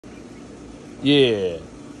Yeah.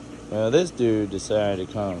 Well, this dude decided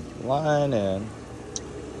to come flying in.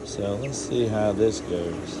 So let's see how this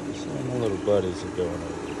goes. So my little buddies are going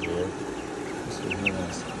over here. Let's see who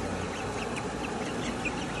wants to go.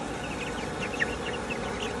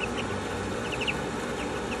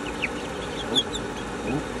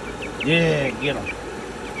 Oh, yeah, get him.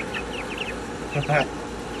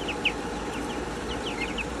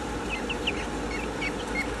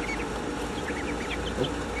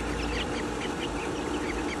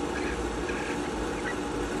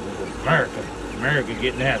 America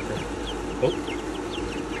getting after him. Oh,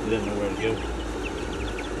 he doesn't know where to go.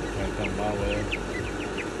 Trying to come my way.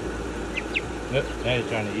 Nope, now he's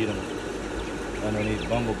trying to eat him underneath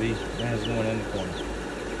Bumblebee. Now he's going in the corner.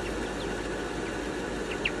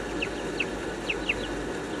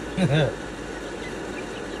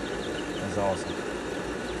 That's awesome.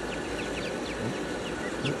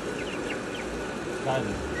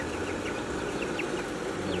 Exciting.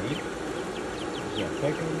 You gonna eat? You got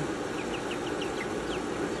pecker?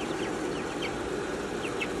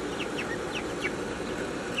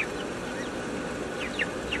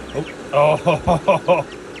 Oh,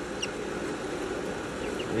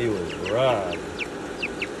 he was robbed.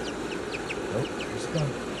 Oh, he's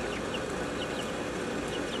gone.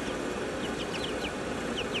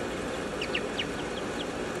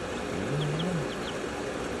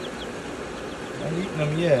 Not eating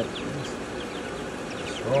them yet. He's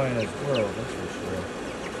destroying his world, that's for sure.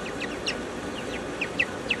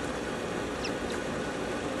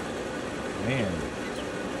 Man.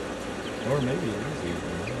 Or maybe it is eating them.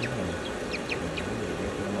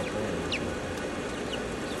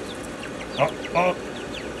 I don't know. Oh,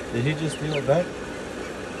 did he just steal it back?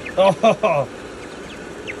 Oh!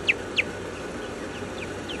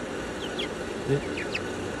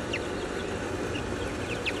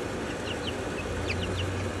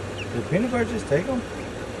 Did Peanut Butter just take him?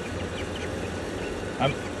 I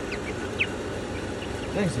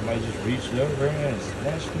think somebody just reached over and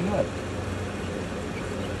snatched him up.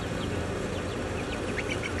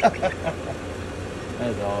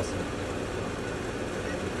 That's awesome.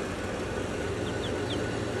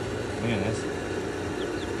 Man, that's...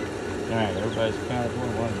 Alright, everybody's counted for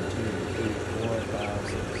 1, 2, 3, 4, 5,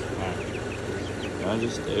 6. Alright. I'll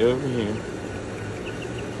just stay over here.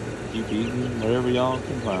 Keep eating whatever y'all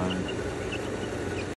can find.